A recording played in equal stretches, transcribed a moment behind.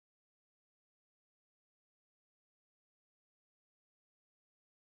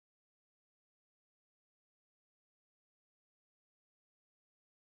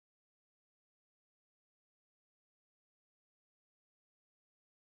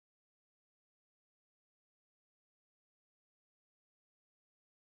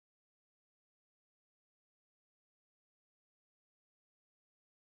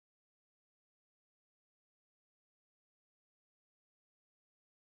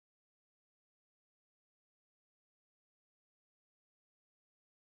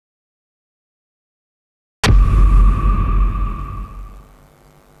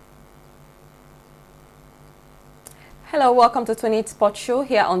Hello, welcome to 28 Sports Show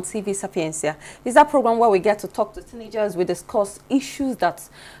here on TV Sapiencia. This is a program where we get to talk to teenagers. We discuss issues that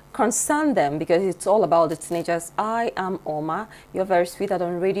concern them because it's all about the teenagers. I am Oma. You're very sweet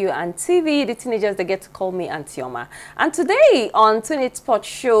on radio and TV. The teenagers, they get to call me Auntie Oma. And today on 28 Sports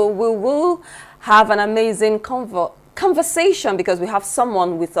Show, we will have an amazing conversation because we have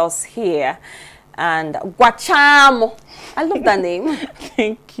someone with us here. And Gwacham. I love that name.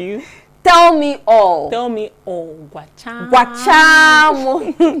 Thank you. Tell me all. Tell me all. Gwacham.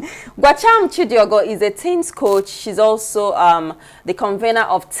 Gwacham. Gwacham Chidiogo is a teens coach. She's also the convener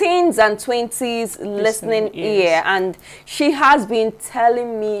of Teens and 20s Listening Ear. And she has been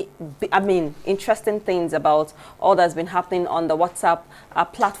telling me, interesting things about all that's been happening on the WhatsApp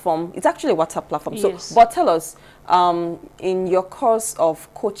platform. It's actually a WhatsApp platform. Yes. So, but tell us, in your course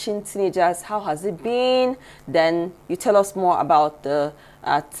of coaching teenagers, how has it been? Then you tell us more about the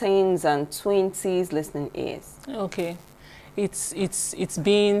teens and 20s Listening Ears. Okay, it's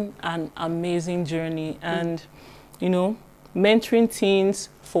been an amazing journey, and you know, mentoring teens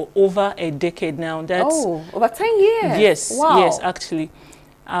for over a decade now. That's over 10 years. Yes, wow. Yes, actually,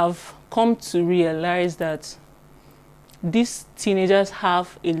 I've come to realize that these teenagers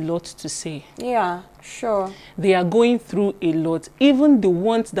have a lot to say. Yeah, sure. They are going through a lot, even the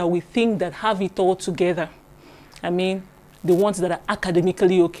ones that we think that have it all together. I mean, the ones that are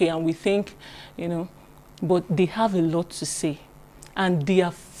academically okay and we think, you know, but they have a lot to say. And they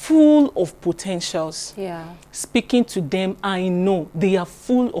are full of potentials. Yeah. Speaking to them, I know they are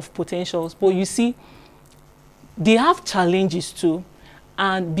full of potentials. But you see, they have challenges too.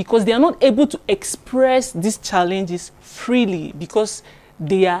 And because they are not able to express these challenges freely because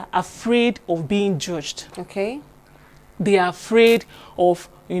they are afraid of being judged. Okay. They are afraid of,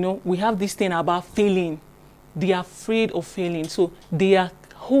 you know, we have this thing about failing. They are afraid of failing. So they are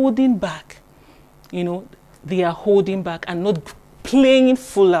holding back, you know, they are holding back and not playing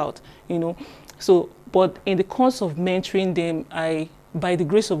full out, you know. So, but in the course of mentoring them, by the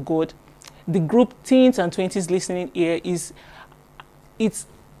grace of God, the group Teens and 20s Listening Ear it's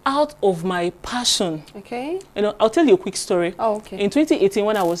out of my passion. Okay. You know, I'll tell you a quick story. Oh, okay. In 2018,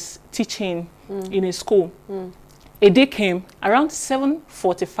 when I was teaching in a school, a day came around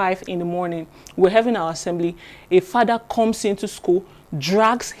 7:45 in the morning. We're having our assembly. A father comes into school,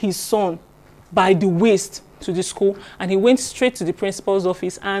 drags his son by the waist to the school, and he went straight to the principal's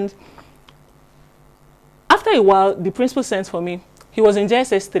office. And after a while, the principal sent for me. He was in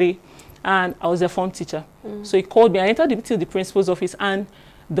JSS 3, and I was a form teacher. So he called me. I entered the principal's office, and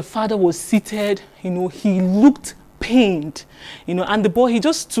the father was seated. You know, he looked pained. You know, and the boy, he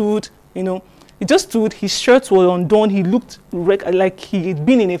just stood. You know. He just stood, his shirts were undone, he looked like he had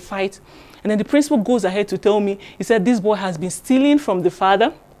been in a fight. And then the principal goes ahead to tell me, he said, this boy has been stealing from the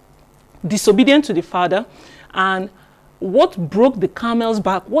father, disobedient to the father, and what broke the camel's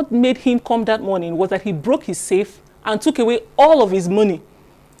back, what made him come that morning was that he broke his safe and took away all of his money.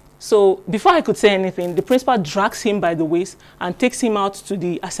 So before I could say anything, the principal drags him by the waist and takes him out to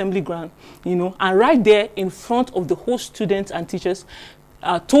the assembly ground, you know, and right there in front of the whole students and teachers,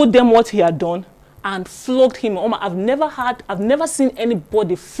 told them what he had done and flogged him. I've never seen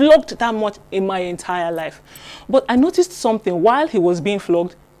anybody flogged that much in my entire life. But I noticed something while he was being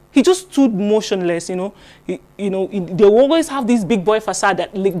flogged. He just stood motionless, you know. They always have this big boy facade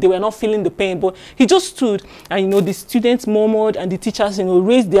that like, they were not feeling the pain, but he just stood, and you know, the students murmured and the teachers, you know,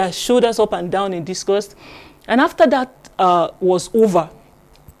 raised their shoulders up and down in disgust. And after that was over,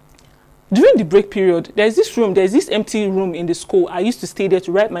 during the break period, there's this empty room in the school. I used to stay there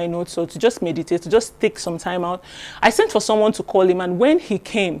to write my notes or to just meditate, to just take some time out. I sent for someone to call him, and when he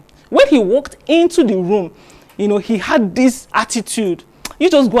walked into the room, you know, he had this attitude. You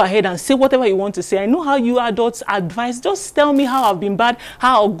just go ahead and say whatever you want to say. I know how you adults advise. Just tell me how I've been bad,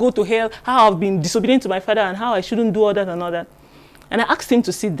 how I'll go to hell, how I've been disobedient to my father, and how I shouldn't do all that and all that. And I asked him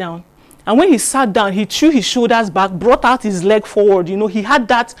to sit down. And when he sat down, he threw his shoulders back, brought out his leg forward. You know, he had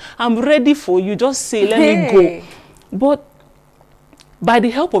that, I'm ready for you. Just say, let me go. But by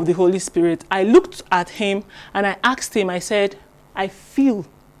the help of the Holy Spirit, I looked at him and I asked him, I said, I feel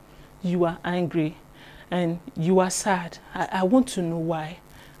you are angry and you are sad. I want to know why.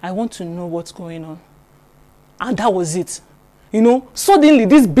 I want to know what's going on. And that was it. You know, suddenly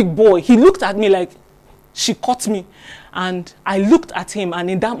this big boy, he looked at me like, she caught me. And I looked at him, and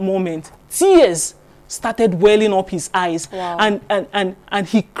in that moment, tears started welling up his eyes. Wow. And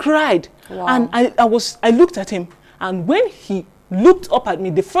he cried. Wow. And I looked at him, and when he looked up at me,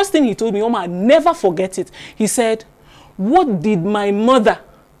 the first thing he told me, Oma, I'll never forget it. He said, what did my mother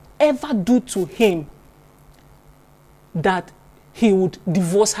ever do to him that he would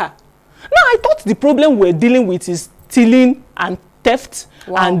divorce her? Now, I thought the problem we're dealing with is stealing and theft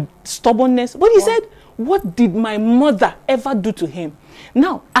Wow. and stubbornness. But he said, what did my mother ever do to him?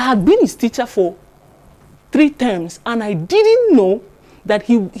 Now, I had been his teacher for 3 terms, and I didn't know that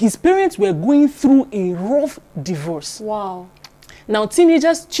his parents were going through a rough divorce. Wow. Now,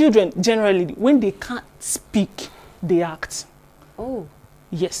 teenagers, children, generally, when they can't speak, they act. Oh.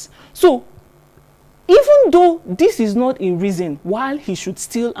 Yes. So, even though this is not a reason why he should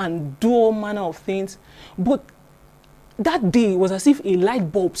steal and do all manner of things, but that day was as if a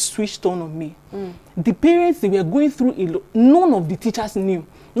light bulb switched on me. The parents, they were going through a lot. None of the teachers knew,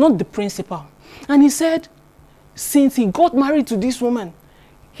 not the principal. And he said, since he got married to this woman,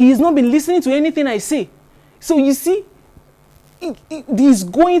 he has not been listening to anything I say. So you see, this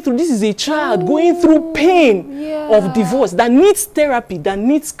is a child going through pain of divorce that needs therapy, that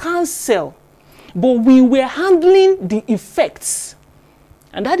needs counsel. But we were handling the effects.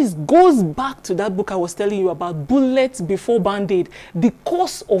 And that goes back to that book I was telling you about, Bullets Before Band-Aid. The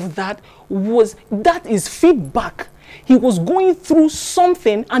cause of that is feedback. He was going through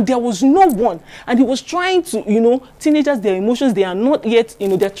something and there was no one. And he was trying to, teenagers, their emotions, they are not yet,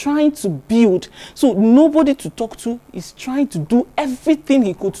 they're trying to build. So nobody to talk to is trying to do everything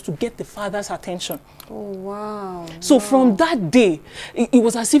he could to get the father's attention. Oh, wow. So from that day, it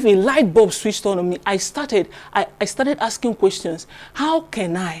was as if a light bulb switched on me. I started asking questions. How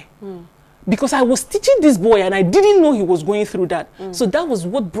can I? Because I was teaching this boy and I didn't know he was going through that. So that was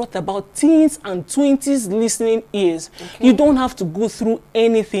what brought about teens and 20s listening ears. Okay. You don't have to go through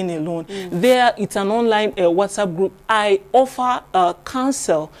anything alone. There, it's an online WhatsApp group. I offer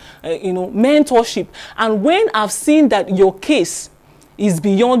counsel, mentorship. And when I've seen that your case is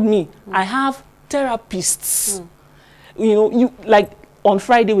beyond me, I have therapists. Like on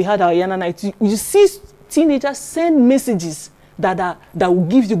Friday we had our Yana night. You see teenagers send messages that will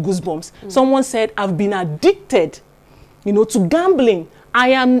give you goosebumps. Someone said, I've been addicted, to gambling.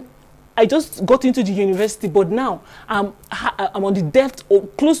 I just got into the university, but now I'm on the debt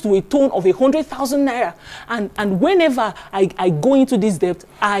of close to a tone of 100,000 naira. And whenever I go into this debt,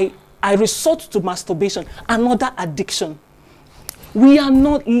 I resort to masturbation, another addiction. We are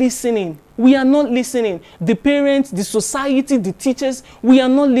not listening. We are not listening. The parents, the society, the teachers, we are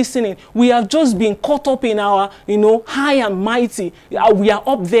not listening. We have just been caught up in our, high and mighty. We are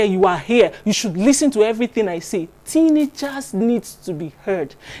up there, you are here. You should listen to everything I say. Teenagers need to be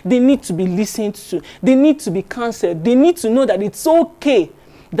heard. They need to be listened to. They need to be counseled. They need to know that it's okay,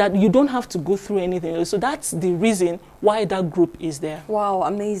 that you don't have to go through anything. So that's the reason why that group is there. Wow,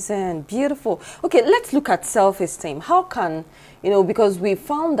 amazing, beautiful. Okay, let's look at self-esteem. How can, because we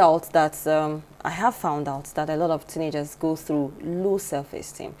found out that, I have found out that a lot of teenagers go through low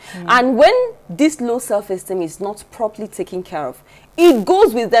self-esteem. And when this low self-esteem is not properly taken care of, it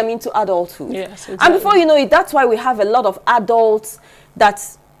goes with them into adulthood. Yes, exactly. And before you know it, that's why we have a lot of adults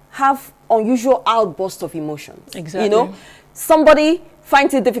that have unusual outbursts of emotions. Exactly. Somebody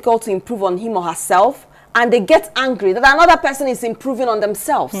finds it difficult to improve on him or herself, and they get angry that another person is improving on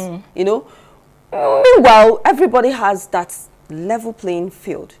themselves. Meanwhile, everybody has that level playing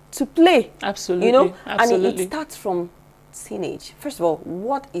field to play. Absolutely. Absolutely. And it starts from teenage. First of all,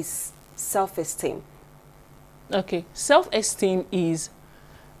 what is self-esteem? Okay, self-esteem is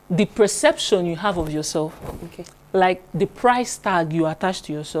the perception you have of yourself. Okay. Like the price tag you attach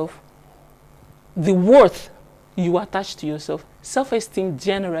to yourself, the worth you attach to yourself. Self-esteem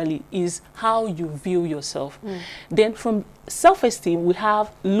generally is how you view yourself. Then from self-esteem, we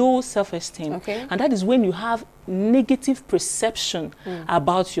have low self-esteem. Okay. And that is when you have negative perception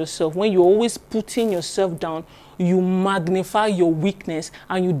about yourself. When you're always putting yourself down, you magnify your weakness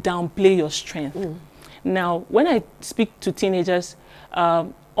and you downplay your strength. Now, when I speak to teenagers,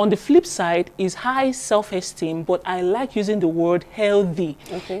 on the flip side is high self-esteem, but I like using the word healthy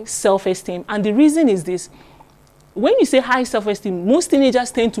self-esteem. And the reason is this. When you say high self-esteem, most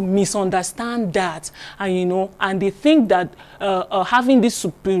teenagers tend to misunderstand that, and and they think that having this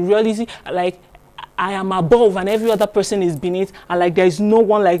superiority, like I am above and every other person is beneath, and like there is no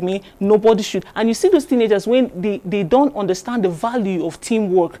one like me, nobody should. And you see those teenagers when they don't understand the value of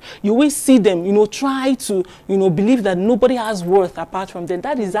teamwork. You always see them, try to, believe that nobody has worth apart from them.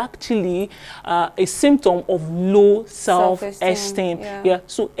 That is actually a symptom of low self-esteem. Yeah.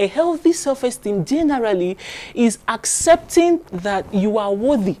 So a healthy self-esteem generally is accepting that you are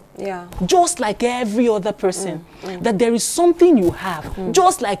worthy. Yeah. Just like every other person. That there is something you have,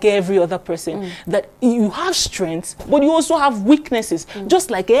 just like every other person. That you have strengths, but you also have weaknesses,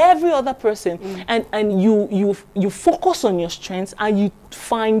 just like every other person. And you focus on your strengths and you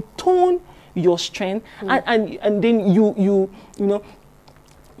fine-tune your strength, and then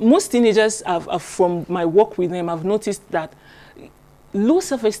most teenagers have, from my work with them, I've noticed that low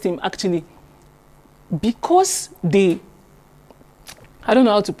self-esteem actually, because I don't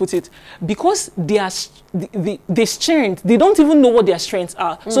know how to put it, because their strength, they don't even know what their strengths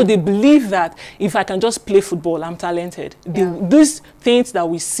are. So they believe that if I can just play football, I'm talented. These things that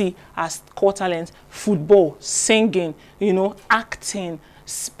we see as core talents, football, singing, you know, acting,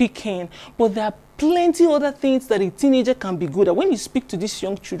 speaking, but there are plenty other things that a teenager can be good at. When you speak to these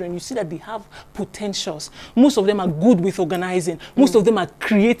young children, you see that they have potentials. Most of them are good with organizing. Most of them are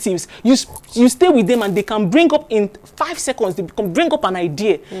creatives. You stay with them and they can bring up in 5 seconds, they can bring up an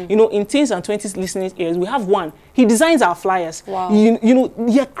idea. You know, in teens and 20s listening ears, we have one. He designs our flyers. Wow. You know,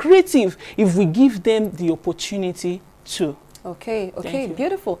 they're creative if we give them the opportunity to. Okay, okay,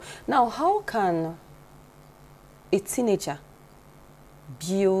 beautiful. Now, how can a teenager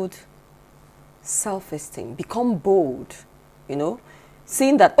build self-esteem, become bold, you know,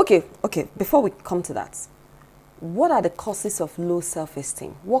 seeing that, okay, before we come to that, what are the causes of low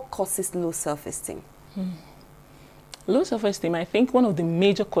self-esteem? What causes low self-esteem? Low self-esteem, I think one of the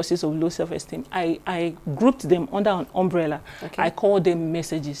major causes of low self-esteem, I grouped them under an umbrella. I call them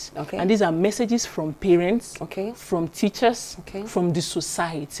messages. And these are messages from parents, from teachers, from the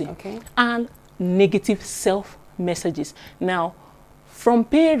society, and negative self-messages. Now, from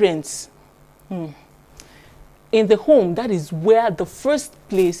parents, in the home, that is where the first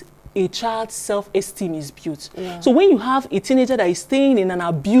place a child's self-esteem is built. So when you have a teenager that is staying in an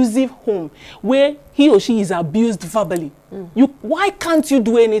abusive home where he or she is abused verbally, why can't you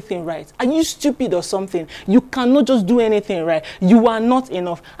do anything right? Are you stupid or something? You cannot just do anything right. You are not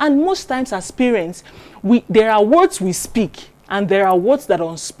enough. And most times as parents, there are words we speak and there are words that are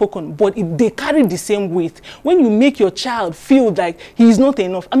unspoken, but they carry the same weight. When you make your child feel like he is not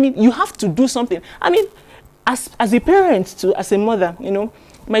enough, I mean, you have to do something. I mean, as a parent too, as a mother, you know,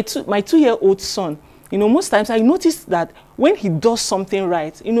 my 2-year-old son, you know, most times I notice that when he does something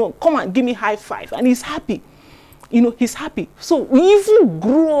right, you know, come and give me high five, and he's happy. You know, he's happy. So we even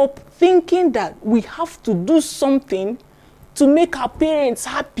grew up thinking that we have to do something to make our parents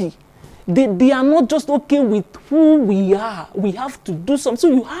happy. They are not just okay with who we are. We have to do something. So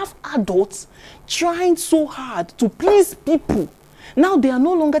you have adults trying so hard to please people. Now they are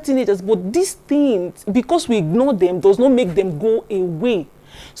no longer teenagers, but these things, because we ignore them, does not make them go away.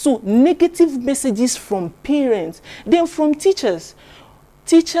 So negative messages from parents, then from teachers.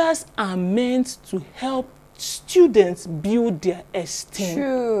 Teachers are meant to help students build their esteem.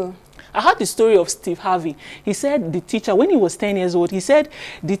 True. I heard the story of Steve Harvey. He said the teacher, when he was 10 years old, he said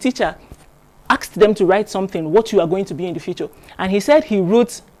the teacher asked them to write something, what you are going to be in the future. And he said he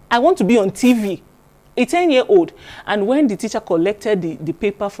wrote, I want to be on TV, a 10-year-old. And when the teacher collected the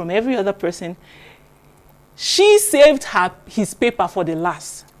paper from every other person, she saved his paper for the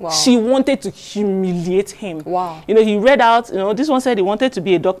last. Wow. She wanted to humiliate him. Wow. You know, he read out, you know, this one said he wanted to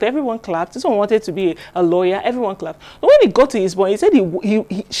be a doctor. Everyone clapped. This one wanted to be a lawyer. Everyone clapped. But when he got to his boy, he said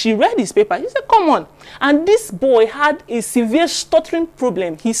she read his paper. He said, come on. And this boy had a severe stuttering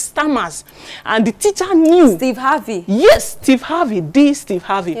problem. He stammers. And the teacher knew. Steve Harvey. Yes, Steve Harvey. Steve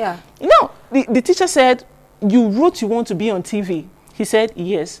Harvey. Yeah. You know, the teacher said, you wrote you want to be on TV. He said,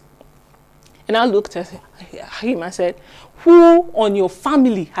 yes. And I looked at him and said, who on your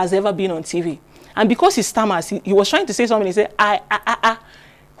family has ever been on TV? And because he stammers, he was trying to say something. He said,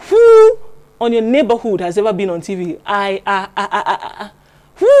 who on your neighborhood has ever been on TV?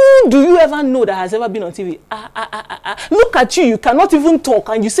 Who do you ever know that has ever been on TV? Look at you, you cannot even talk,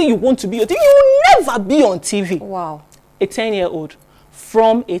 and you say you want to be on TV. You will never be on TV. Wow. A 10-year-old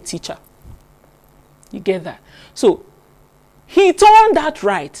from a teacher. You get that? So he turned that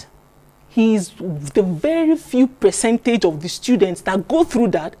right. He's the very few percentage of the students that go through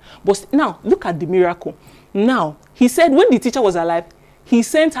that. But now, look at the miracle. Now, he said when the teacher was alive, he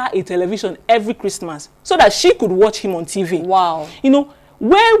sent her a television every Christmas so that she could watch him on TV. Wow. You know,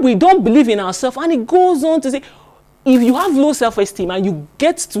 when we don't believe in ourselves, and it goes on to say, if you have low self-esteem and you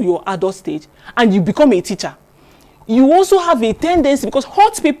get to your adult stage and you become a teacher, you also have a tendency, because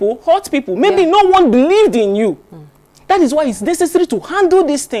hurt people, maybe no one believed in you. That is why it's necessary to handle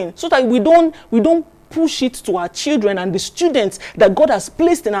this thing so that we don't push it to our children and the students that God has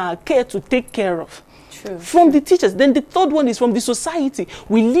placed in our care to take care of. True. From the teachers. Then the third one is from the society.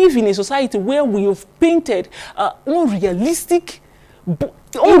 We live in a society where we have painted unrealistic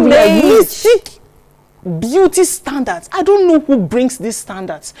beauty standards. I don't know who brings these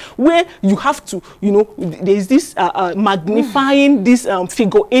standards where you have to, you know, there's this magnifying this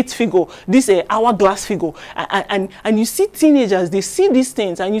figure 8 figure, this hourglass figure, and you see teenagers, they see these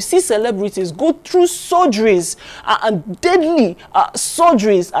things, and you see celebrities go through surgeries and deadly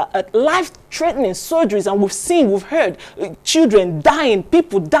surgeries, life-threatening surgeries, and we've heard children dying,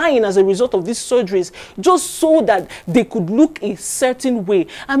 people dying as a result of these surgeries, just so that they could look a certain way.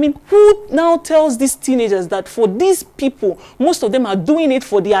 I mean, who now tells these teenagers that for these people, most of them are doing it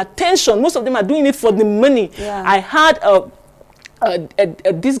for the attention, most of them are doing it for the money? Yeah. I had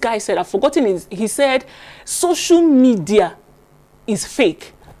this guy said, I've forgotten he said, social media is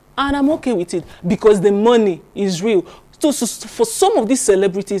fake, and I'm okay with it because the money is real. So for some of these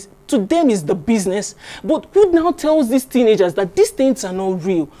celebrities, to them is the business. But who now tells these teenagers that these things are not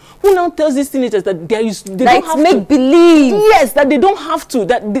real? Who now tells these teenagers that they don't have to make believe? Yes, that they don't have to.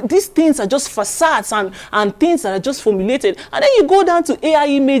 That these things are just facades and things that are just formulated. And then you go down to AI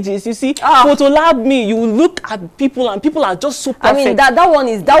images. You see, Photolab me. You look at people, and people are just so perfect. I mean, that one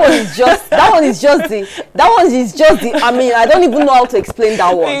is just the. I mean, I don't even know how to explain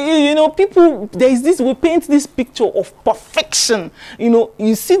that one. You know, people. There is this. We paint this picture of perfection. You know,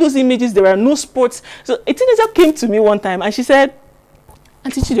 you see those images, there are no sports. So a teenager came to me one time and she said,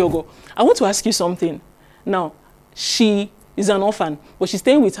 Auntie Chidiogo, I want to ask you something. Now, she is an orphan, but she's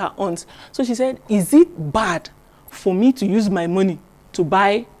staying with her aunt. So she said, is it bad for me to use my money to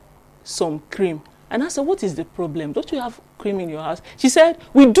buy some cream? And I said, what is the problem? Don't you have cream in your house? She said,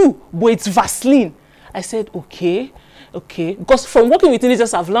 we do, but it's Vaseline. I said, okay. Because from working with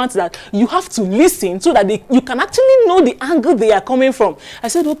teenagers, I've learned that you have to listen so that you can actually know the angle they are coming from. I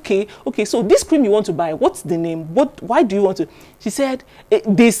said, okay, so this cream you want to buy, what's the name? Why do you want to? She said,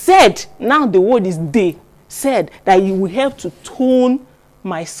 they said, now the word is they said that it will help to tone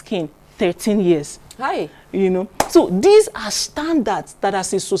my skin. 13 years. Hi. You know, so these are standards that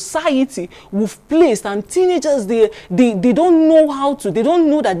as a society we've placed, and teenagers, they don't know how to, they don't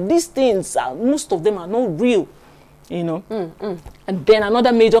know that these things, most of them are not real. You know, and then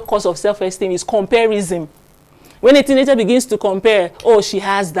another major cause of self-esteem is comparison. When a teenager begins to compare, oh, she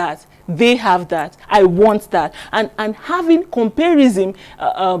has that, they have that, I want that, and having comparison,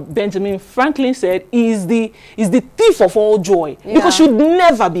 Benjamin Franklin said, is the thief of all joy, because you'd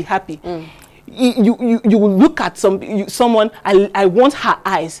never be happy. You will look at someone, I want her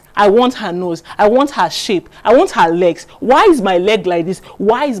eyes, I want her nose, I want her shape, I want her legs. Why is my leg like this?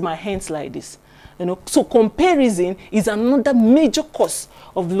 Why is my hands like this? You know, so comparison is another major cause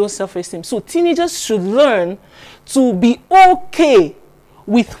of low self-esteem. So teenagers should learn to be okay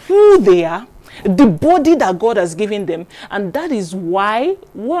with who they are, the body that God has given them, and that is why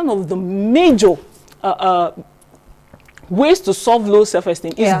one of the major ways to solve low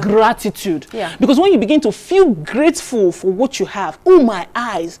self-esteem is gratitude. Because when you begin to feel grateful for what you have, oh, my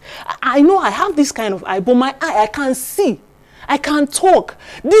eyes, I know I have this kind of eye, but my eye, I can't see. I can talk.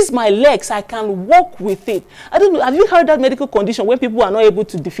 These my legs, I can walk with it. I don't know, have you heard that medical condition when people are not able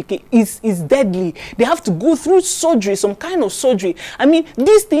to defecate? It's deadly. They have to go through surgery, some kind of surgery. I mean,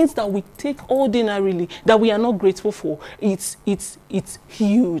 these things that we take ordinarily, that we are not grateful for, it's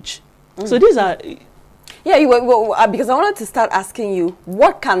huge. So these are... Yeah, because I wanted to start asking you,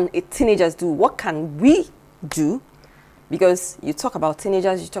 what can teenagers do? What can we do? Because you talk about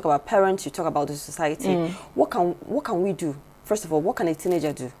teenagers, you talk about parents, you talk about the society. What can we do? First of all, what can a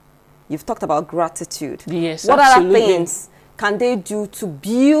teenager do? You've talked about gratitude. Yes, what absolutely. other things can they do to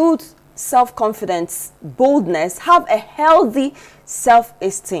build self-confidence, boldness, have a healthy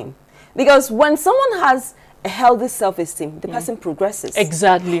self-esteem? Because when someone has a healthy self-esteem, the person progresses.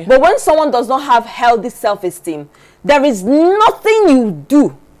 Exactly. But when someone does not have healthy self-esteem, there is nothing you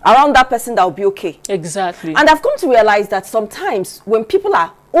do around that person that will be okay. Exactly. And I've come to realize that sometimes when people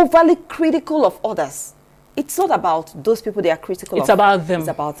are overly critical of others, it's not about those people they are critical of. It's about them. It's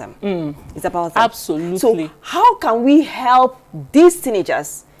about them. It's about them. Absolutely. So how can we help these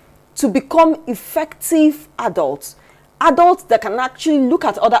teenagers to become effective adults? Adults that can actually look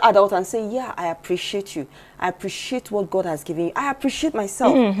at other adults and say, yeah, I appreciate you. I appreciate what God has given you. I appreciate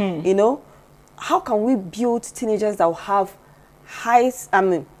myself. You know, how can we build teenagers that will have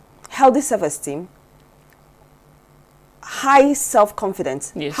healthy self-esteem, high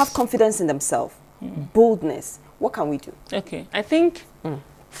self-confidence, have confidence in themselves, boldness? What can we do? Okay, I think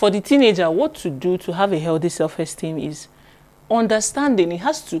for the teenager, what to do to have a healthy self-esteem is understanding.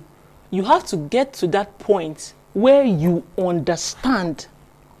 You have to get to that point where you understand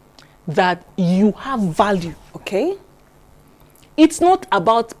that you have value. Okay. It's not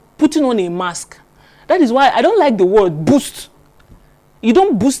about putting on a mask. That is why I don't like the word boost. You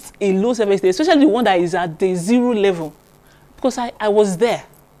don't boost a low self-esteem, especially the one that is at the 0 level. Because I was there.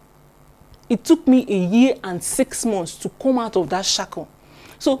 It took me 1 year and 6 months to come out of that shackle.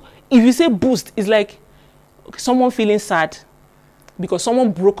 So if you say boost, it's like someone feeling sad because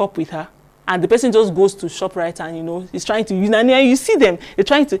someone broke up with her, and the person just goes to ShopRite and, you know, is trying to, you see them, they're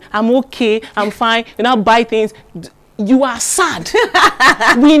trying to, I'm okay, I'm fine, you now buy things. You are sad.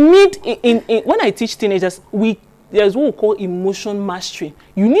 We need, when I teach teenagers, there's what we call emotion mastery.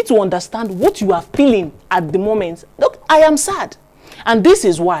 You need to understand what you are feeling at the moment. Look, I am sad. And this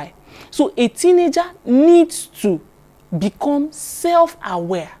is why. So a teenager needs to become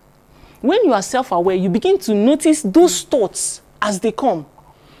self-aware. When you are self-aware, you begin to notice those thoughts as they come.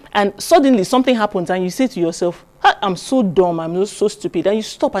 And suddenly something happens and you say to yourself, I'm so dumb, I'm so stupid. And you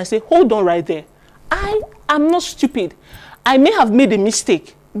stop and say, hold on right there. I am not stupid. I may have made a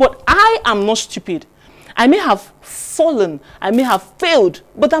mistake, but I am not stupid. I may have fallen, I may have failed,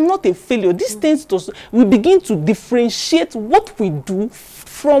 but I'm not a failure. These things, we begin to differentiate what we do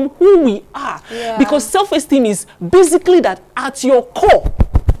from who we are. Yeah. Because self-esteem is basically that at your core,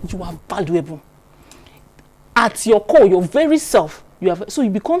 you are valuable. At your core, your very self, so you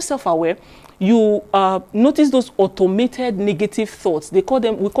become self-aware. You notice those automated negative thoughts. We call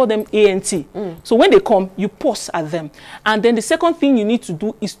them ANT. So when they come, you pause at them. And then the second thing you need to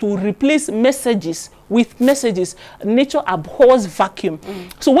do is to replace messages with messages. Nature abhors vacuum.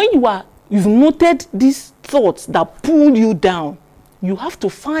 So when you've noted these thoughts that pull you down, you have to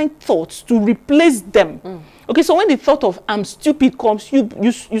find thoughts to replace them. Okay, so when the thought of I'm stupid comes,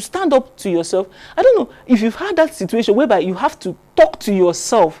 you stand up to yourself. I don't know if you've had that situation whereby you have to talk to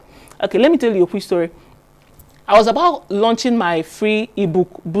yourself. Okay, let me tell you a quick story. I was about launching my free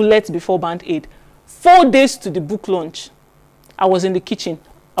ebook, Bullets Before Band-Aid. 4 days to the book launch, I was in the kitchen.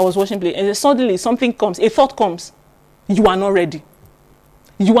 I was washing plate, and then suddenly something comes, a thought comes. You are not ready.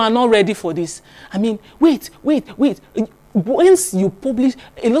 You are not ready for this. I mean, wait. Once you publish,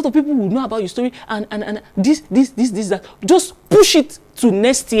 a lot of people will know about your story, and this, that. Just push it to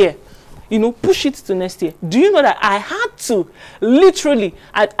next year. You know, push it to next year. Do you know that I had to literally,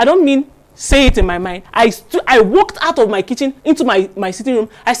 I don't mean say it in my mind. I walked out of my kitchen into my sitting room.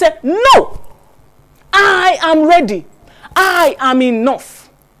 I said, no, I am ready. I am enough.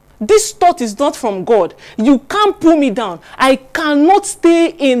 This thought is not from God. You can't pull me down. I cannot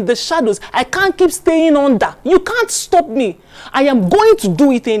stay in the shadows. I can't keep staying under. You can't stop me. I am going to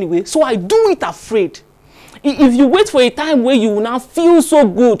do it anyway, so I do it afraid. If you wait for a time where you will now feel so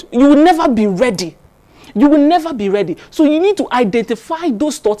good, you will never be ready. You will never be ready. So you need to identify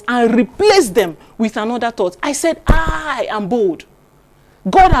those thoughts and replace them with another thought. I said, I am bold.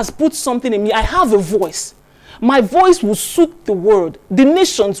 God has put something in me. I have a voice. My voice will suit the world. The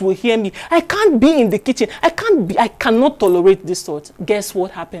nations will hear me. I can't be in the kitchen. I cannot tolerate this thought. Guess what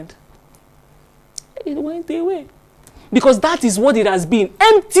happened? It went away. Because that is what it has been.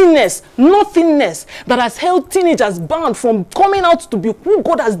 Emptiness, nothingness that has held teenagers bound from coming out to be who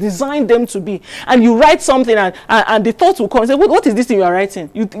God has designed them to be. And you write something and the thoughts will come and say, what is this thing you are writing?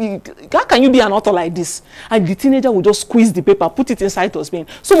 How can you be an author like this? And the teenager will just squeeze the paper, put it inside dustbin.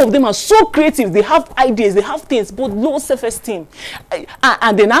 Some of them are so creative. They have ideas, they have things, but low self-esteem.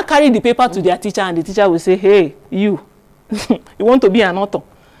 And they now carry the paper to their teacher, and the teacher will say, hey, you want to be an author?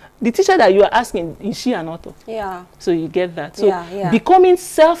 The teacher that you are asking, is she an author? Yeah. So you get that. So becoming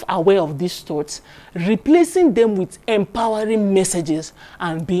self-aware of these thoughts, replacing them with empowering messages,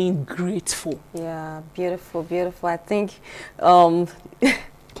 and being grateful. Yeah, beautiful, beautiful. I think,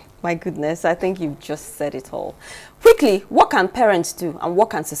 my goodness, I think you've just said it all. Quickly, what can parents do and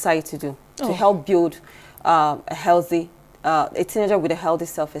what can society do to help build a teenager with a healthy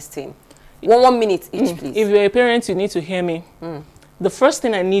self-esteem? One minute each, please. If you're a parent, you need to hear me. The first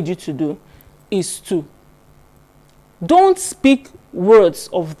thing I need you to do is to don't speak words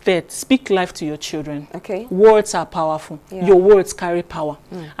of death. Speak life to your children. Okay. Words are powerful. Yeah. Your words carry power.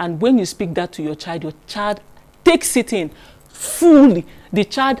 And when you speak that to your child takes it in fully. The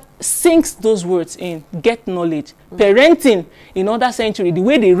child sinks those words in, get knowledge. Parenting in other century, the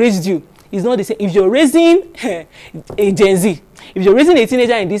way they raised you is not the same. If you're raising a Gen Z, if you're raising a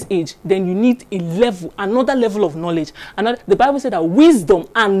teenager in this age, then you need another level of knowledge. The Bible said that wisdom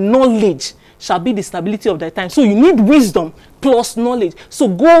and knowledge shall be the stability of their time. So you need wisdom plus knowledge. So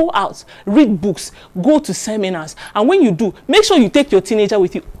go out, read books, go to seminars. And when you do, make sure you take your teenager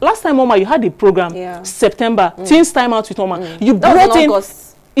with you. Last time, Mama, you had a program, September, Teens Time Out with Mama. You brought in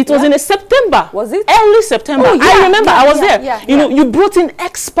It was in a September. Was it? Early September. Oh, yeah, I remember I was there. Yeah, you know, you brought in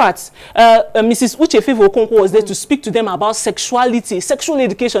experts. Mrs. Uchefevo Okonkwo was there to speak to them about sexuality, sexual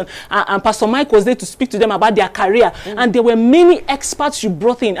education, and Pastor Mike was there to speak to them about their career. And there were many experts you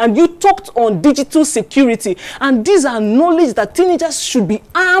brought in, and you talked on digital security. And these are knowledge that teenagers should be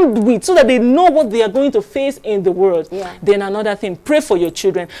armed with so that they know what they are going to face in the world. Yeah. Then another thing, pray for your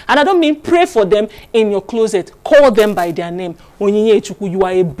children. And I don't mean pray for them in your closet. Call them by their name. Onyinye Echukwu, you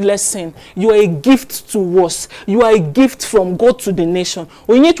are a blessing. You are a gift to us. You are a gift from God to the nation.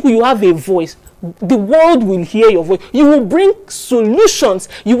 Onyinye Echukwu, you have a voice. The world will hear your voice. You will bring solutions.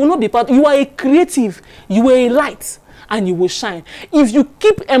 You will not be part. You are a creative. You are a light. And you will shine. If you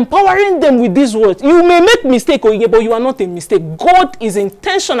keep empowering them with these words, you may make mistake, but you are not a mistake. God is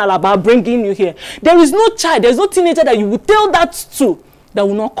intentional about bringing you here. There is no child, there is no teenager that you will tell that to that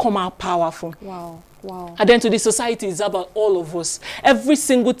will not come out powerful. Wow. Wow. And then to the society, it's about all of us. Every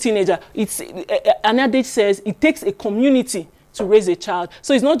single teenager. An adage says it takes a community to raise a child.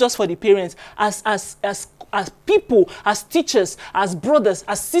 So it's not just for the parents. As people, as teachers, as brothers,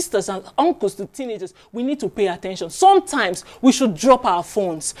 as sisters, and uncles to teenagers, we need to pay attention. Sometimes we should drop our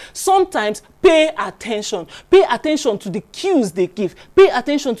phones. Sometimes pay attention. Pay attention to the cues they give. Pay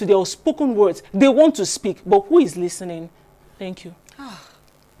attention to their spoken words. They want to speak, but who is listening? Thank you.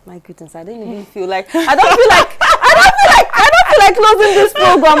 My goodness, I didn't even feel like I don't feel like closing this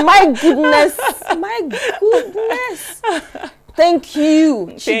program. My goodness. Thank you,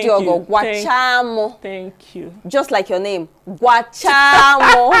 Chidiogo Guachamo. Thank you. Just like your name,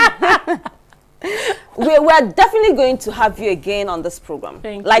 Guachamo. We're definitely going to have you again on this program.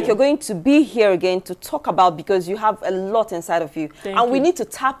 Thank like you. You're going to be here again to talk about, because you have a lot inside of you. We need to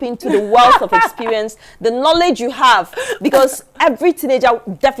tap into the wealth of experience, the knowledge you have, because every teenager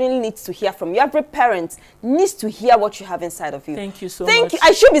definitely needs to hear from you. Every parent needs to hear what you have inside of you. Thank you so much. Thank you.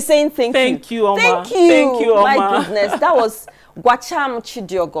 I should be saying thank you. Thank you, Oma. Thank you. Thank you, Oma. My goodness, that was Guacham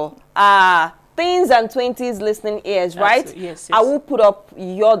Chidiogo. Teens and 20s listening ears, right? Yes, yes. I will put up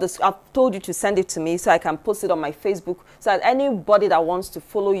I've told you to send it to me so I can post it on my Facebook, so that anybody that wants to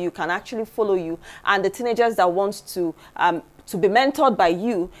follow you can actually follow you, and the teenagers that want to be mentored by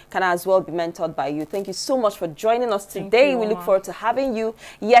you can as well be mentored by you. Thank you so much for joining us today. We look forward to having you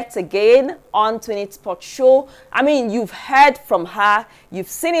yet again on 28 Spot Show. I mean, you've heard from her, you've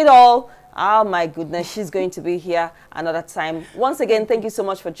seen it all. Oh my goodness, she's going to be here another time. Once again, thank you so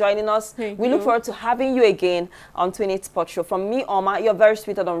much for joining us. We look forward to having you again on 28 Spot Show. From me, Oma, you're very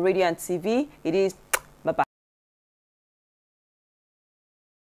sweeter on radio and TV. It is